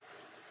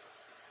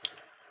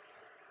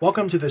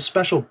Welcome to this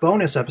special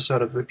bonus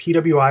episode of the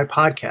PWI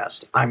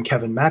podcast. I'm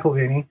Kevin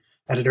McElvaney,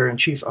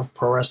 editor-in-chief of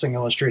Pro Wrestling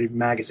Illustrated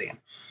magazine.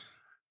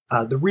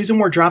 The reason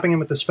we're dropping in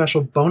with this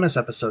special bonus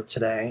episode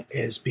today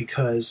is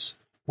because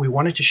we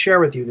wanted to share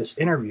with you this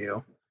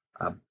interview,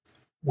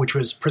 which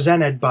was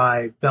presented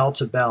by Bell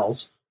to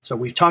Bells. So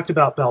we've talked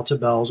about Bell to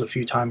Bells a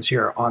few times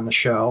here on the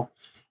show,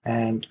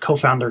 and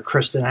co-founder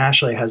Kristen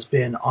Ashley has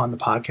been on the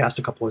podcast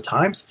a couple of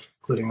times,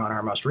 including on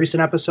our most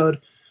recent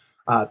episode,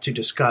 to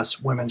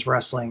discuss women's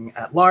wrestling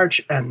at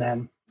large, and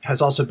then has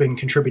also been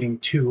contributing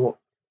to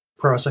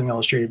Pro Wrestling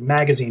Illustrated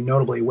magazine,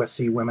 notably with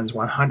the Women's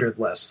 100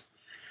 list.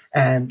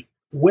 And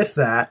with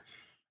that,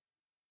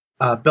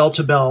 Bell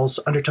to Bells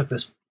undertook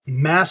this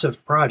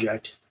massive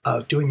project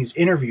of doing these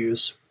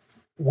interviews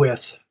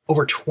with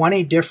over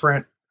 20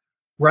 different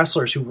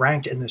wrestlers who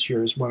ranked in this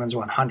year's Women's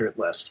 100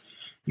 list.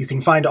 You can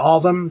find all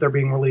of them. They're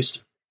being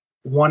released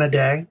one a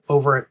day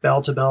over at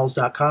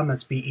belltobells.com.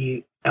 That's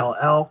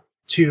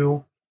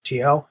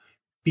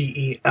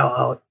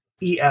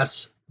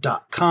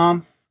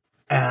BELL2TOBELLES.com.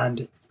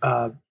 And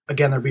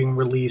again, they're being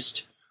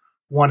released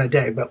one a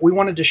day. But we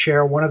wanted to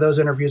share one of those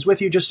interviews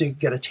with you just so you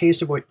get a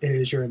taste of what it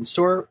is you're in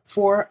store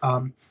for.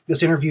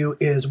 This interview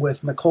is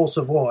with Nicole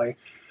Savoy,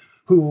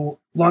 who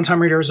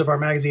longtime readers of our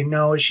magazine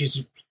know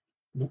she's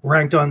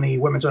ranked on the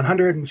Women's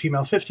 100 and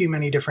Female 50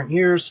 many different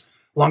years,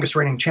 longest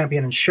reigning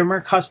champion in Shimmer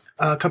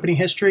company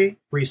history,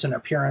 recent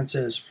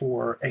appearances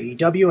for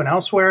AEW and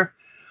elsewhere.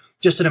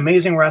 Just an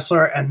amazing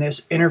wrestler, and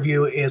this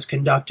interview is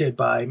conducted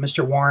by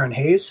Mr. Warren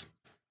Hayes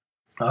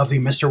of the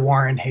Mr.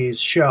 Warren Hayes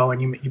Show,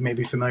 and you may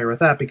be familiar with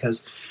that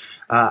because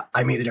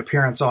I made an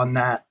appearance on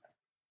that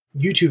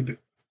YouTube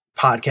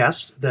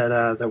podcast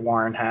that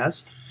Warren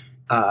has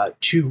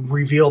to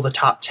reveal the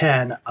top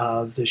 10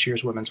 of this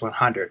year's Women's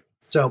 100.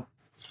 So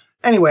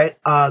anyway,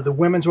 the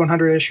Women's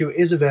 100 issue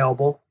is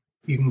available.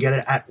 You can get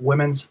it at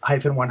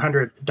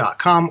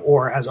womens-100.com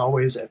or, as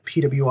always, at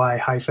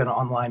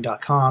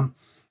pwi-online.com.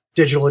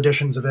 Digital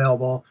editions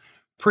available,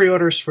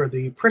 pre-orders for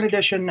the print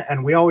edition,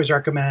 and we always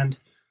recommend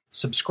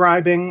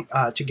subscribing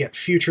to get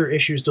future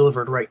issues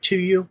delivered right to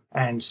you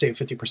and save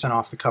 50%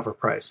 off the cover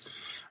price.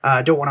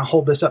 I don't want to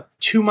hold this up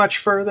too much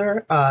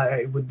further.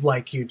 I would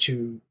like you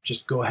to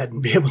just go ahead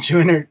and be able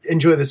to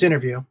enjoy this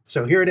interview.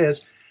 So here it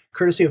is,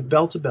 courtesy of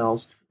Bell to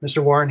Bells.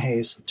 Mr. Warren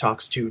Hayes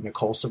talks to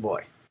Nicole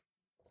Savoy.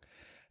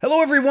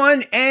 Hello,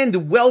 everyone,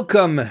 and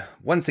welcome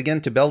once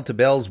again to Bell to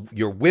Bells,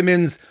 your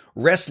women's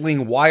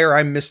wrestling wire.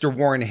 I'm Mr.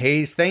 Warren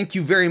Hayes. Thank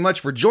you very much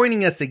for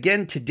joining us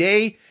again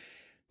today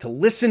to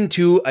listen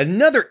to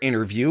another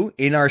interview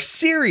in our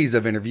series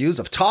of interviews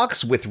of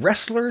talks with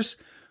wrestlers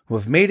who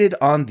have made it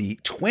on the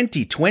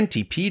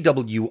 2020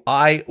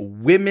 PWI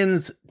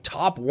Women's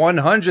Top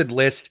 100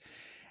 list.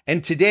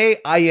 And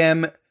today I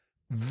am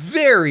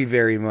very,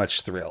 very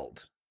much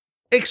thrilled,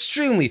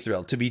 extremely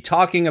thrilled to be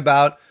talking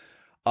about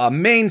a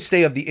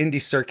mainstay of the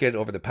indie circuit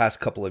over the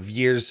past couple of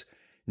years,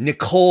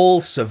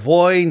 Nicole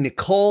Savoy.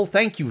 Nicole,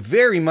 thank you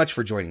very much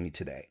for joining me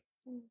today.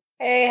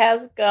 Hey,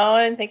 how's it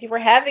going? Thank you for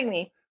having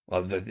me.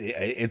 Well,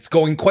 it's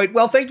going quite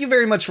well. Thank you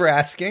very much for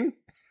asking.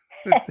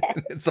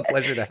 It's a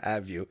pleasure to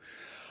have you.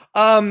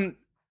 I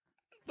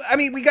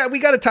mean, we got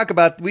to talk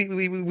about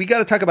we got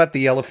to talk about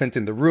the elephant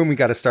in the room. We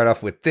got to start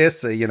off with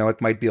this.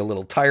 It might be a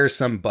little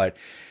tiresome, but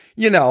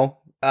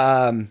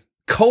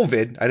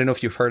COVID. I don't know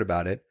if you've heard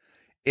about it.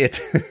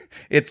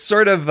 It's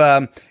sort of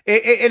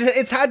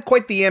it's had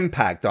quite the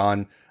impact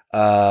on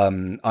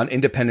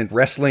independent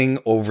wrestling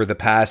over the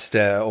past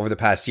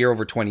year,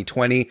 over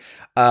 2020.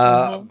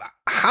 How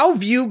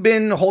have you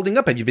been holding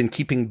up? Have you been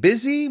keeping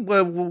busy?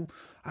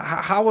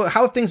 How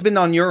have things been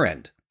on your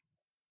end?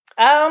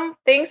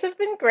 Things have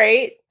been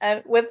great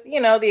with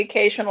the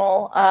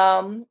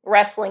occasional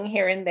wrestling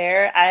here and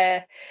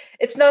there.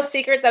 It's no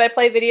secret that I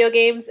play video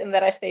games and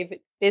that I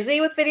stay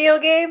busy with video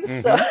games.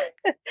 Mm-hmm. So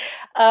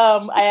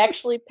I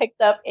actually picked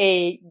up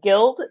a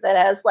guild that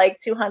has like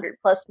 200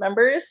 plus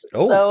members.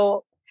 Oh.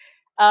 So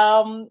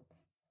when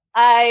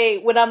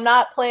I'm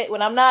not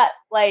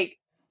like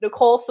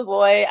Nicole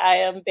Savoy, I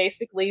am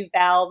basically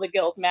Val, the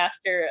guild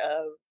master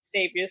of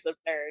Saviors of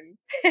Nern.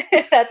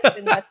 That's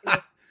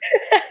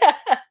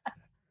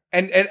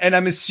And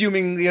I'm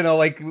assuming,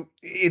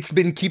 it's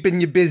been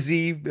keeping you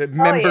busy,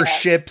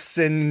 memberships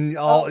and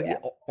all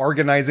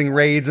organizing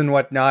raids and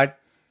whatnot.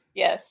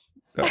 Yes.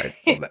 All right.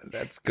 Well,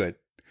 that's good.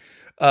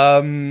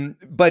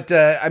 But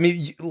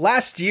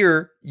last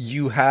year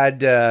you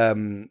had,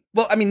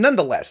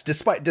 nonetheless,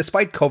 despite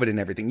COVID and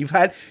everything,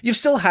 you've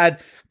still had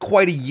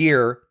quite a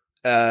year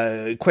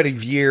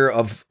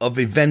of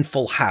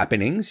eventful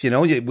happenings,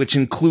 which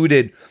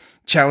included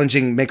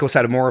challenging Meiko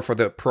Satomura for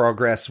the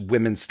Progress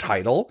Women's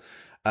title.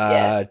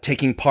 Yes.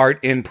 Taking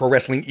part in Pro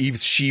Wrestling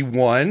Eve's She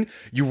Won.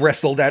 You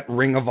wrestled at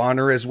Ring of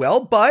Honor as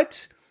well,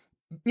 but,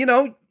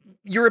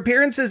 your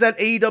appearances at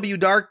AEW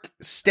Dark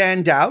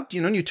stand out.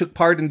 You took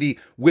part in the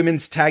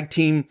Women's Tag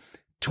Team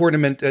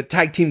Tournament,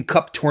 Tag Team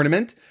Cup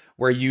Tournament,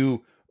 where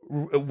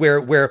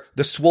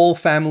the Swole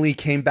family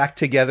came back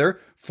together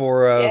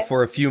for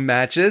a few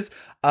matches.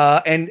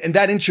 And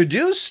that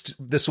introduced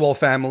the Swole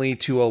family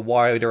to a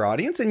wider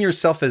audience and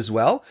yourself as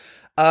well.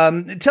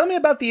 Tell me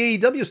about the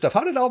AEW stuff.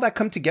 How did all that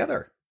come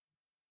together?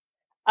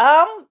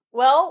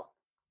 Well,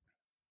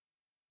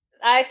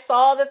 I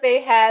saw that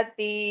they had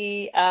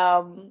the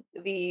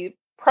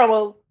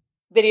promo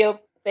video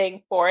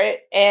thing for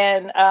it,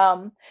 and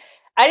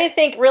I didn't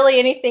think really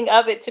anything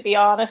of it, to be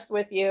honest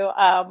with you.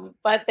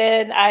 But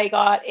then I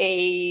got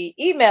a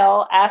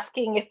email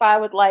asking if I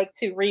would like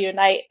to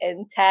reunite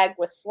and tag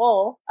with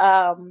Swole.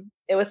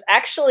 It was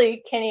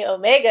actually Kenny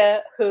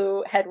Omega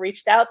who had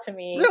reached out to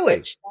me.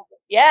 Really?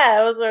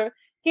 Yeah, it was a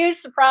huge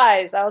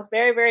surprise. I was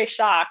very, very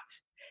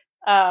shocked.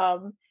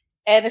 And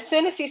as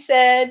soon as he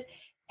said,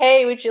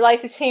 "Hey, would you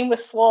like to team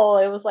with Swole?"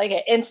 it was like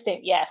an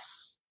instant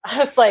yes. I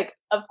was like,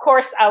 of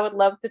course I would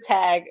love to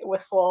tag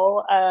with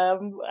Swole.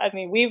 I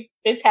mean, we've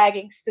been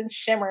tagging since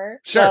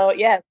Shimmer. Sure. So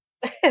yes,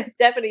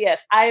 definitely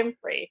yes. I am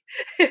free.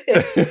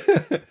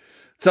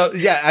 So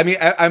yeah, I mean,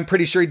 I'm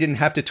pretty sure you didn't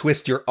have to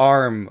twist your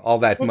arm all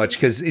that much,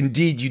 because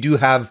indeed you do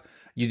have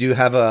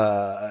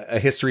a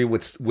history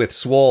with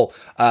Swole.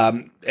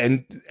 And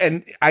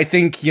I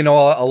think, you know,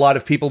 a lot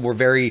of people were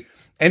very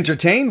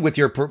entertained with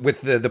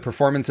the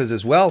performances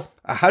as well.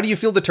 How do you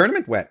feel the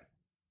tournament went?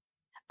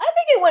 I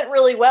think it went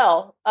really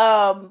well.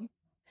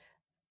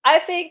 I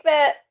think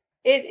that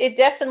it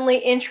definitely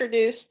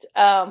introduced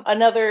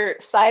another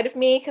side of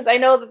me, because I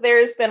know that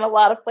there's been a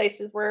lot of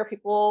places where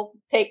people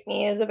take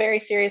me as a very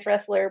serious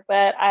wrestler,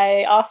 but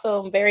I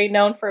also am very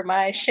known for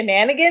my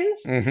shenanigans.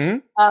 Mm-hmm.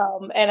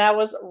 And I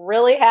was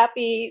really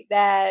happy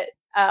that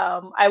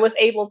I was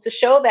able to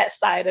show that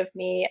side of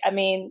me. I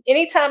mean,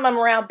 anytime I'm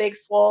around Big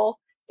Swole,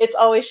 it's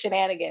always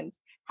shenanigans.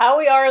 How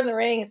we are in the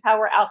ring is how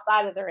we're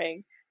outside of the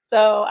ring.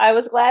 So I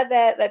was glad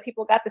that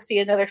people got to see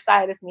another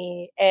side of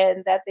me,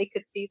 and that they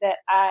could see that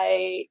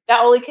I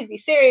not only can be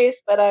serious,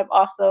 but I'm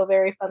also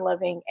very fun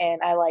loving,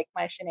 and I like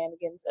my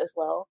shenanigans as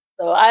well.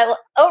 So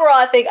overall,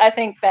 I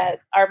think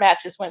that our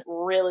matches went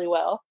really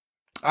well.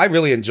 I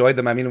really enjoyed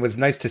them. I mean, it was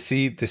nice to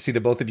see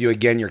the both of you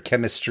again. Your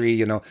chemistry,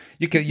 you know,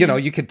 you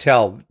can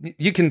tell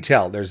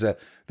there's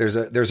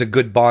a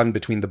good bond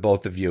between the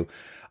both of you.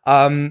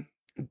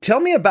 Tell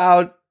me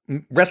about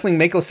wrestling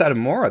Meiko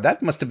Satomura.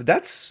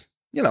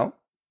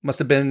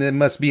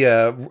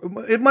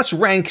 It must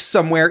rank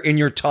somewhere in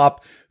your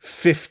top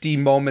 50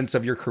 moments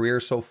of your career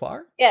so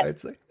far. Yeah. I'd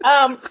say.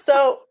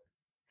 So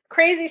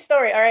crazy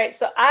story. All right.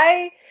 So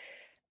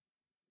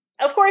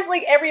of course,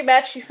 like every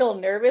match you feel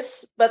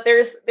nervous, but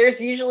there's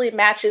usually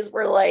matches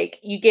where like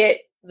you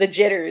get the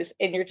jitters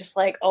and you're just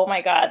like, oh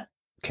my God.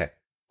 Okay.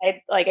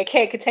 I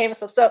can't contain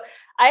myself. So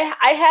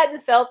I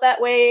hadn't felt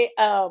that way.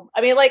 I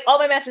mean, like all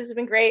my matches have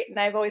been great and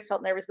I've always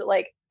felt nervous, but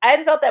like I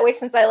hadn't felt that way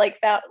since I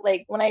found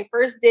when I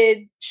first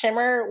did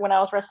Shimmer, when I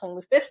was wrestling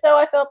Lufisto,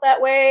 I felt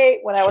that way.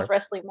 When I was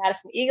wrestling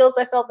Madison Eagles,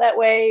 I felt that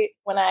way.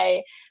 When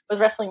I was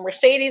wrestling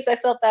Mercedes, I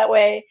felt that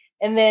way.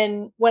 And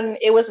then when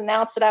it was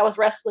announced that I was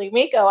wrestling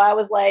Meiko, I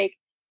was like,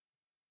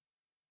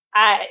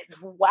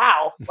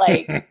 wow,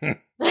 like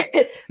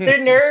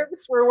their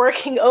nerves were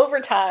working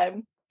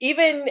overtime.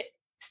 Even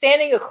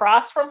standing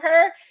across from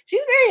her,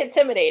 she's very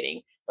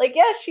intimidating. Like,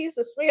 yes, she's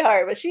a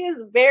sweetheart, but she is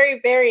very,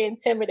 very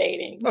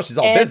intimidating. Oh, she's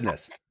all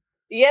business.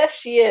 Yes,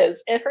 she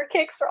is. And her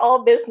kicks are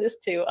all business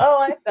too. Oh,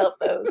 I felt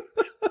those.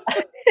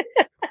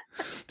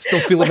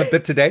 Still feel them a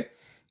bit today?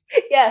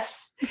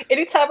 Yes.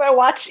 Anytime I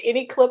watch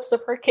any clips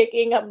of her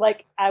kicking, I'm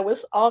like, I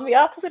was on the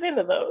opposite end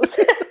of those.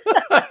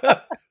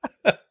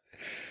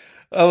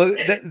 Oh,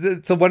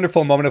 it's a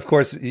wonderful moment. Of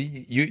course,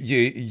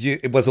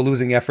 it was a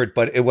losing effort,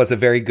 but it was a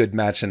very good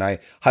match, and I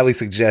highly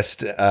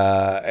suggest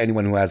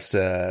anyone who has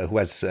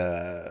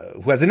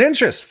an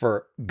interest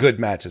for good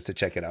matches to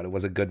check it out. It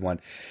was a good one.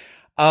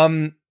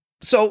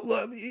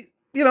 So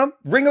you know,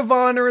 Ring of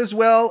Honor as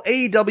well,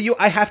 AEW.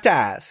 I have to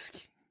ask.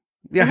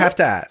 Yeah, I have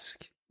to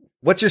ask.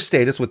 What's your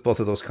status with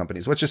both of those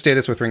companies? What's your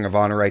status with Ring of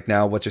Honor right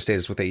now? What's your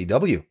status with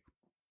AEW?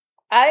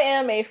 I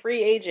am a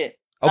free agent.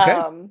 Okay.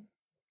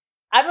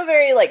 I'm a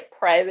very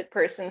private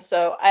person,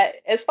 so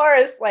as far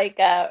as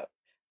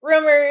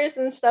rumors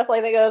and stuff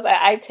like that goes,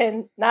 I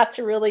tend not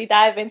to really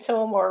dive into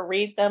them or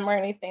read them or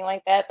anything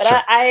like that. But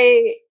sure.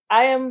 I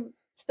am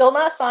still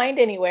not signed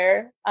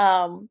anywhere.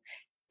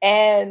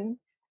 And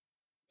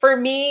for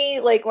me,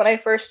 when I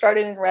first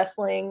started in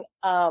wrestling,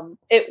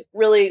 it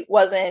really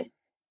wasn't.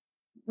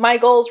 My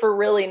goals were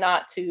really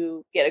not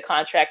to get a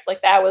contract.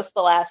 That was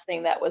the last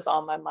thing that was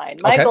on my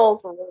mind. My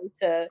goals were really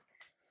to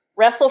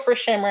wrestle for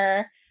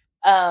Shimmer,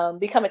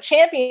 become a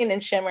champion in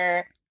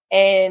Shimmer,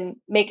 and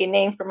make a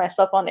name for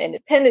myself on the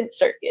independent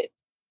circuit.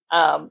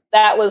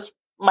 That was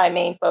my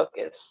main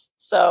focus.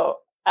 So,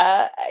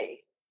 I'm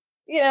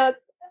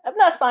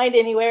not signed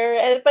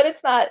anywhere, but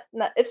it's not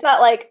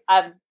like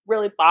I'm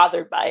really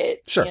bothered by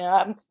it. Sure.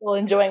 I'm still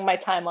enjoying my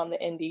time on the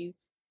indies.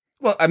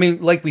 Well, I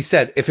mean, like we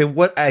said, if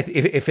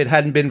it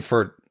hadn't been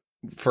for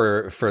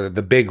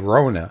the big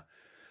Rona,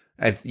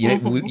 I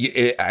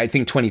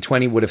think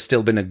 2020 would have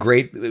still been a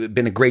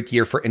great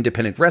year for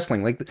independent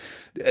wrestling. Like,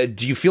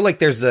 do you feel like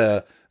there's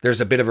a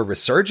bit of a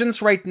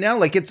resurgence right now?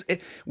 Like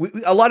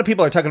a lot of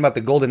people are talking about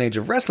the golden age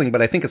of wrestling,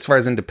 but I think as far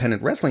as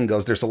independent wrestling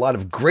goes, there's a lot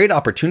of great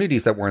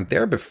opportunities that weren't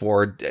there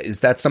before. Is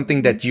that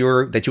something that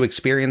you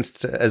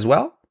experienced as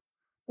well?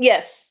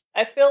 Yes,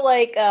 I feel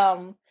like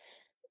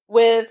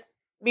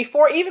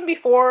before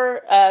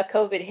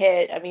COVID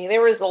hit, I mean,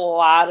 there was a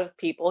lot of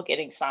people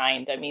getting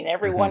signed. I mean,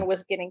 everyone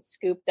was getting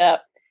scooped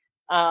up.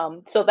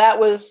 So that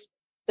was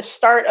the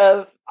start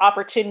of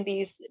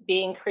opportunities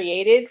being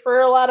created for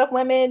a lot of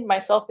women,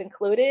 myself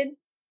included.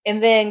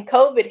 And then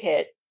COVID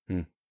hit.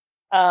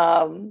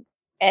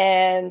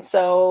 And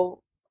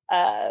so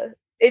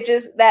it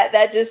just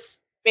that just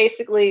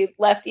basically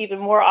left even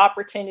more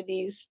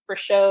opportunities for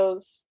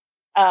shows,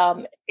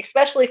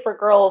 especially for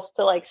girls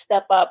to like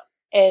step up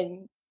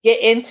and get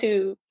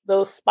into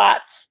those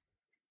spots,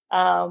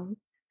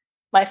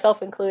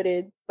 myself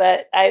included.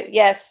 But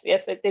yes,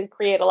 it did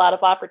create a lot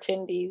of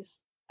opportunities.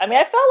 I mean,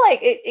 I felt like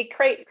it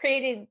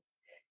created.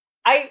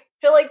 I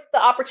feel like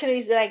the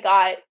opportunities that I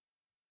got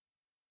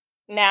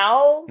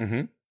now,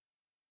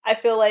 I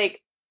feel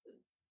like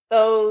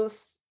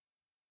those.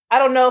 I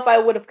don't know if I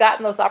would have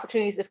gotten those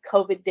opportunities if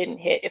COVID didn't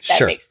hit. If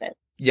that makes sense.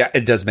 Yeah,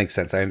 it does make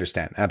sense. I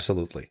understand.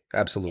 Absolutely.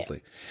 Yeah.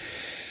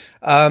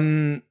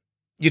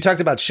 You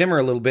talked about Shimmer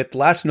a little bit.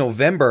 Last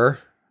November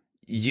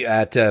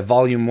at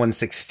Volume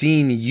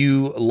 116,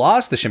 you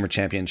lost the Shimmer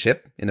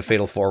Championship in a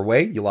Fatal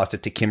 4-Way. You lost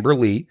it to Kimber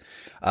Lee.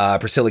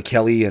 Priscilla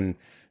Kelly and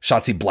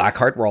Shotzi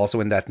Blackheart were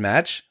also in that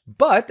match.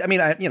 But, I mean,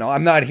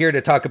 I'm not here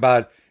to talk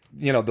about,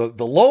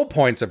 the low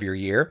points of your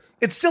year.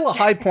 It's still a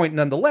high point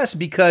nonetheless,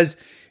 because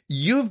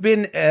you've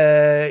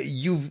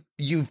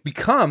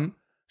become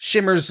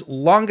Shimmer's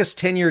longest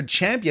tenured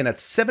champion at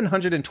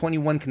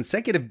 721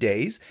 consecutive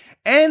days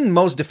and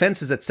most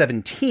defenses at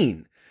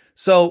 17.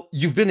 So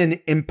you've been an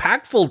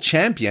impactful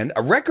champion,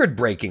 a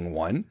record-breaking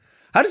one.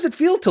 How does it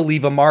feel to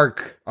leave a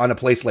mark on a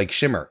place like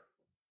Shimmer?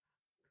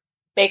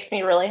 Makes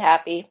me really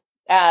happy.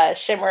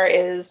 Shimmer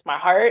is my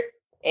heart.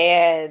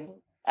 And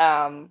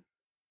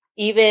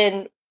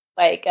even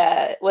like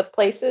with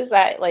places,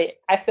 I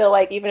feel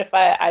like even if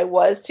I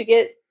was to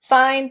get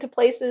signed to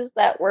places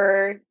that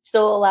were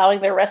still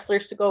allowing their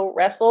wrestlers to go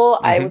wrestle,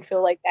 I would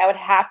feel like that would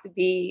have to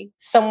be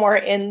somewhere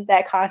in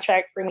that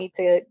contract for me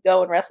to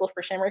go and wrestle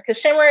for Shimmer,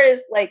 because Shimmer is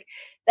like,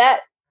 that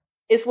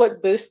is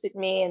what boosted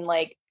me, and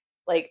like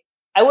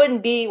I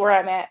wouldn't be where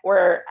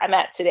I'm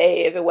at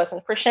today if it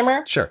wasn't for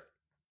Shimmer. Sure.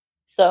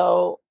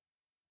 So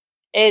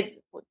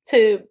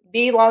to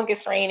be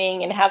longest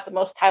reigning and have the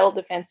most title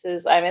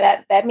defenses, I mean,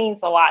 that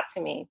means a lot to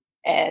me,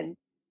 and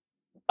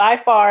by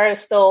far is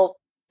still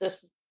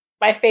just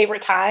my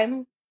favorite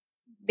time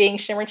being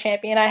Shimmer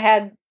champion. I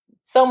had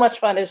so much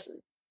fun as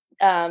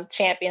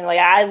champion. Like,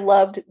 I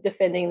loved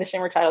defending the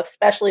Shimmer title,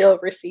 especially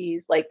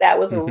overseas. Like, that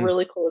was a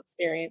really cool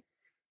experience.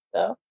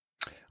 So,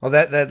 well,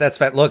 that's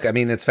look, I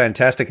mean, it's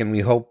fantastic, and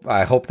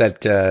I hope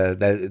that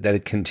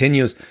it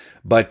continues.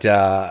 But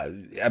I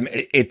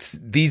mean,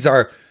 these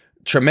are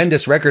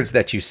tremendous records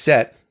that you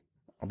set.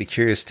 I'll be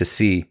curious to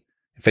see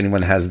if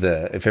everyone has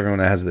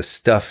the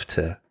stuff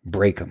to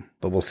break them,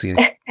 but we'll see.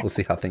 We'll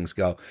see how things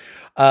go.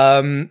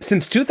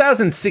 Since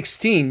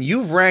 2016,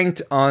 you've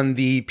ranked on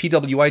the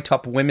PWI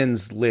Top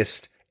Women's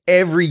list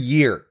every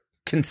year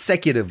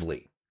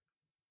consecutively.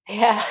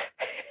 Yeah.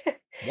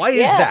 Why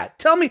is that?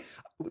 Tell me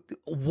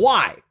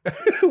why.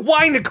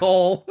 Why,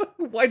 Nicole?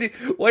 Why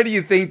do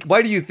you think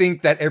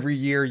that every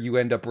year you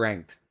end up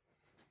ranked?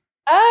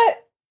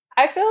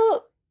 I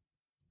feel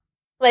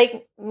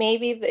like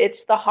maybe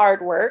it's the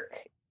hard work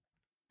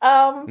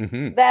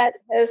that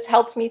has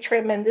helped me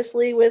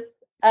tremendously with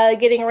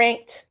getting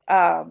ranked,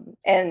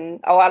 and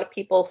a lot of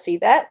people see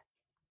that.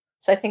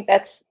 So I think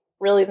that's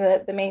really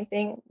the main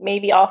thing.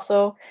 Maybe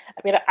also,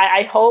 I mean,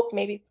 I hope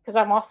maybe it's because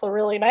I'm also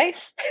really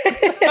nice.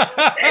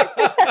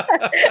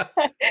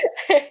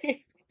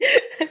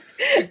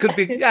 It could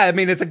be, yeah. I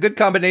mean, it's a good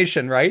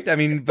combination, right? I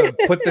mean,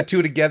 put the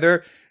two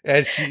together.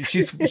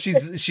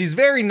 She's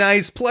very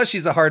nice. Plus,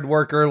 she's a hard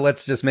worker.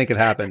 Let's just make it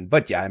happen.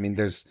 But yeah, I mean,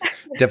 there's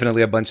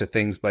definitely a bunch of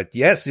things. But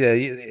yes,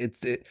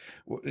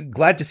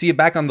 glad to see you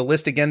back on the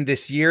list again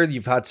this year.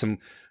 You've had some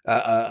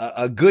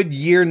a good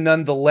year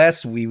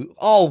nonetheless. We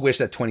all wish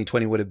that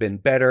 2020 would have been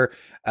better.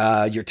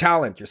 Your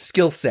talent, your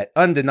skill set,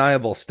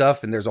 undeniable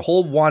stuff. And there's a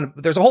whole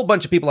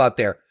bunch of people out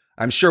there,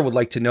 I'm sure, would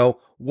like to know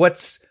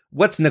what's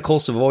Nicole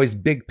Savoy's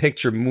big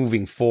picture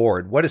moving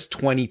forward? What is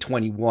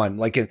 2021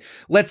 like?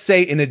 Let's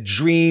say in a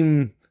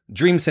dream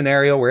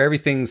scenario where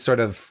everything sort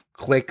of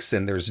clicks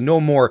and there's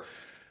no more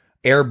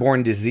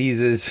airborne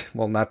diseases.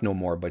 Well, not no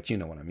more, but you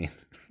know what I mean.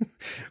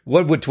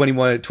 What would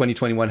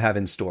 2021 have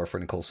in store for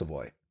Nicole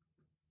Savoy?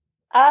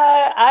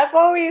 I've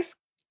always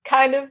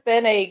kind of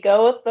been a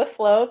go with the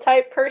flow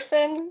type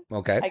person.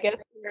 Okay. I guess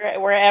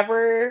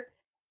wherever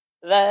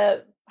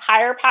the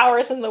higher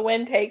powers in the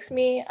wind takes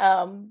me.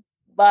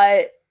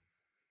 But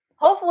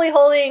hopefully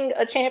holding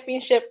a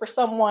championship for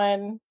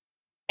someone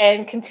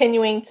and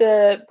continuing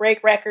to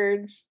break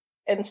records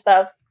and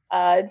stuff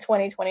in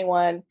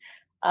 2021.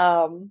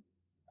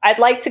 I'd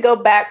like to go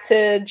back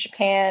to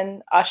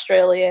Japan,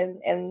 Australia,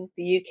 and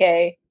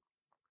the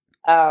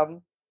UK.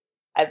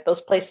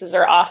 Those places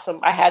are awesome.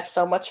 I had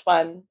so much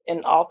fun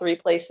in all three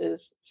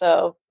places.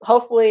 So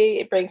hopefully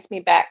it brings me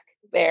back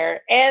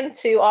there, and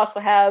to also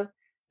have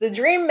the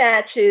dream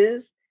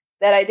matches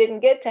that I didn't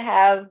get to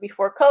have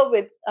before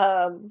COVID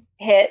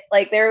hit.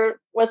 Like,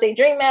 there was a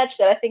dream match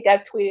that I think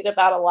I've tweeted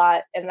about a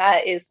lot, and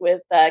that is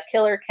with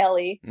Killer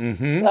Kelly.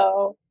 Mm-hmm.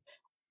 So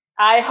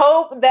I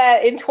hope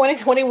that in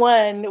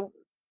 2021,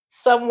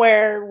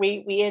 somewhere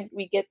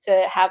we get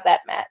to have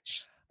that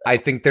match. I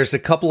think there's a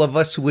couple of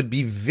us who would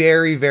be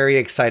very, very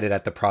excited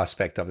at the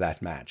prospect of that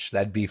match.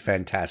 That'd be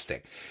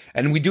fantastic.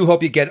 And we do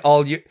hope you get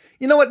all you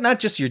know what, not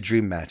just your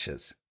dream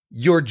matches,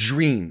 your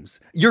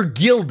dreams, your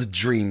guild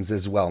dreams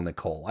as well,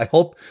 Nicole. I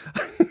hope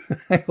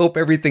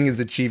everything is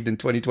achieved in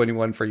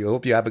 2021 for you. I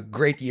hope you have a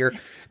great year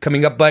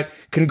coming up. But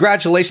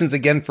congratulations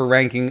again for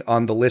ranking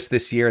on the list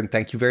this year. And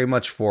thank you very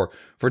much for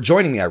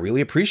joining me. I really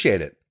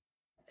appreciate it.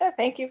 Yeah,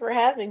 thank you for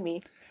having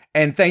me.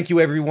 And thank you,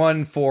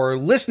 everyone, for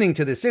listening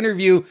to this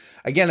interview.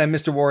 Again, I'm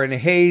Mr. Warren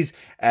Hayes,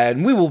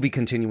 and we will be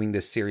continuing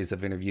this series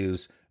of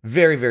interviews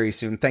very, very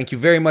soon. Thank you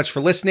very much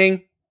for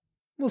listening.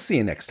 We'll see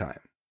you next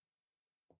time.